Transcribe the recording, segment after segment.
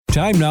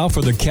Time now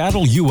for the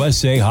Cattle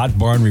USA Hot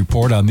Barn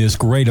Report on this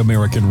great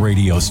American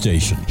radio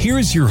station.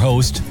 Here's your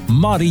host,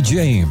 Monty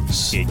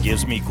James. It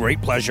gives me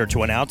great pleasure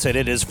to announce that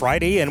it is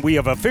Friday and we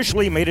have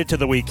officially made it to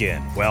the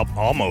weekend. Well,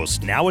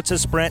 almost. Now it's a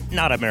sprint,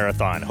 not a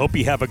marathon. Hope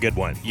you have a good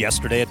one.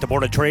 Yesterday at the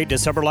Board of Trade,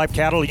 December live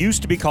cattle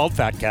used to be called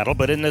fat cattle,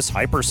 but in this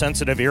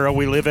hypersensitive era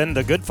we live in,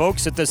 the good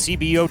folks at the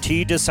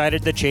CBOT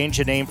decided to change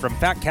the name from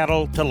fat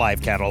cattle to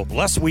live cattle,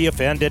 lest we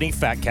offend any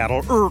fat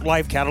cattle or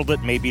live cattle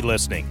that may be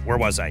listening. Where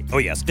was I? Oh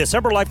yes,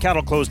 December live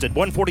cattle closed at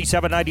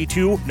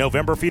 $147.92.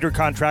 November feeder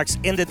contracts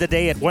ended the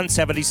day at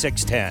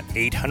 $176.10.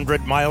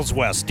 800 miles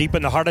west, deep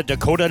in the heart of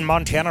Dakota and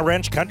Montana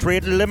ranch country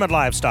at Limit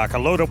Livestock, a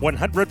load of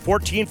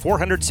 114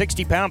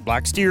 460-pound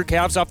black steer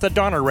calves off the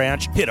Donner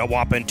Ranch hit a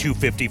whopping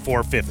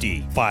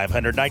 $254.50.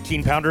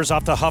 519-pounders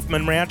off the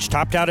Huffman Ranch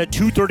topped out at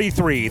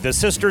 $233. The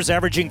sisters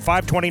averaging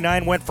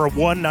 $529 went for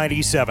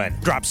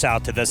 $197. Drop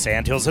south to the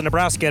Sandhills in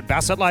Nebraska at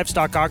Bassett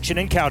Livestock Auction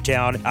in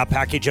Cowtown. A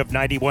package of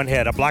 91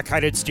 head of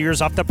black-hided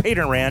steers off the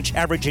Payton Ranch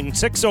averaging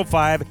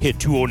 $605 hit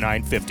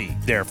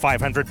 $209.50. Their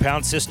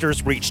 500-pound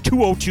sisters reached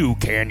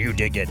 $202. Can you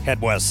dig it? Head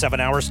west 7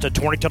 hours to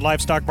Torrington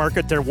Livestock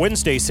Market. Their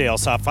Wednesday sale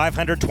saw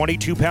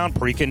 522-pound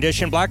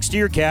pre-conditioned black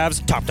steer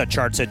calves topped the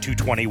charts at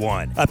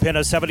 $221. A pen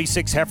of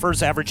 76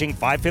 heifers averaging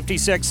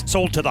 $556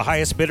 sold to the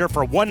highest bidder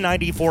for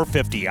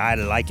 $194.50. I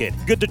like it.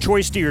 Good to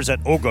choice steers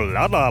at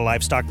Ogallala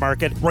Livestock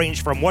Market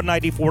range from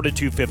 $194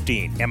 to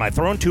 $215. Am I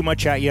throwing too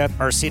much at you?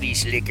 Our city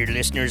slicker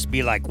listeners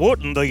be like, what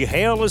in the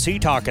hell is he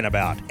talking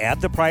about? Add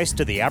the price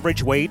to the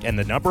average weight and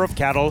the number of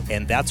cattle,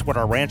 and that's what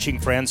our ranching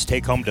friends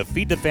take home to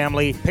feed the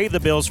family, pay the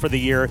bills for the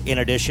year, in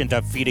addition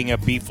to feeding a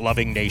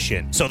beef-loving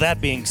nation. So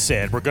that being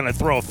said, we're going to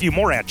throw a few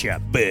more at you.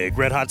 Big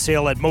red hot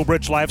sale at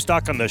Mobridge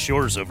Livestock on the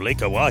shores of Lake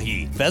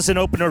Oahe. Pheasant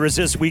opener is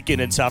this weekend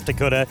in South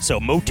Dakota, so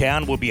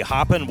Motown will be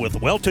hopping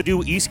with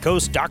well-to-do East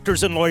Coast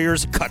doctors and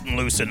lawyers cutting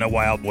loose in the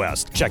Wild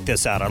West. Check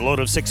this out. A load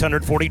of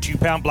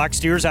 642-pound black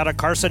steers out of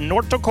Carson,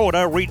 North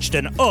Dakota reached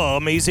an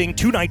amazing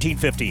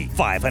 $219.50.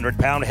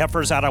 500-pound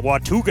heifers out of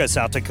Watauga,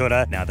 South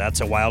Dakota. Now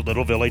that's a wild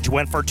little village.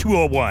 Went for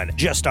 $201.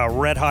 Just a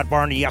red-hot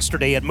barn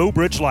yesterday at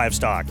Mobridge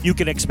Livestock. You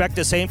can expect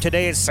the same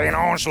today at St.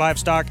 Ange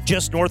Livestock,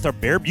 just north of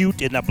Bear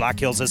Butte in the Black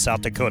Hills of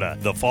South Dakota.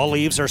 The fall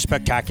leaves are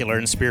spectacular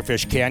in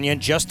Spearfish Canyon,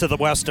 just to the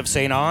west of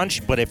St.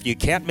 Ange, but if you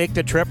can't make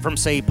the trip from,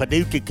 say,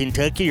 Paducah,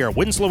 Kentucky or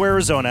Winslow,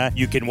 Arizona,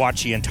 you can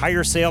watch the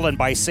entire sale and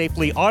buy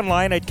safely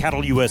online at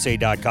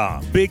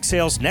cattleusa.com. Big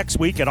sales next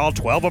week at all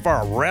 12 of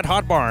our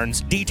red-hot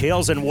barns.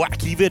 Details and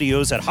wacky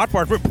videos at Hot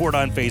Barn Report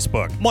on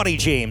Facebook. Monty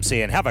James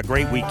saying have a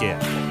great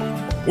weekend.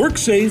 Work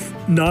safe,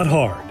 not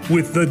hard.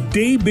 With the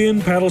Day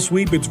Bin paddle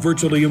sweep, it's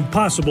virtually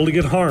impossible to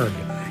get hard.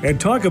 And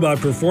talk about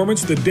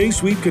performance, the Day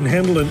Sweep can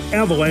handle an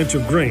avalanche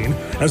of grain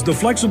as the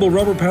flexible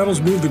rubber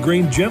paddles move the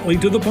grain gently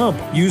to the pump,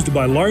 used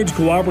by large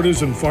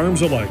cooperatives and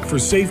farms alike for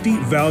safety,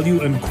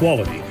 value, and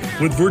quality,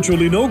 with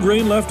virtually no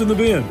grain left in the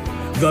bin.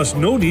 Thus,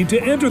 no need to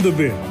enter the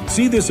bin.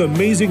 See this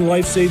amazing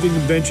life-saving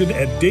invention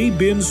at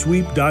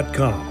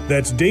daybinsweep.com.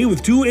 That's day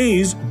with 2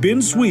 A's,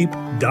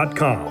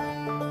 binsweep.com.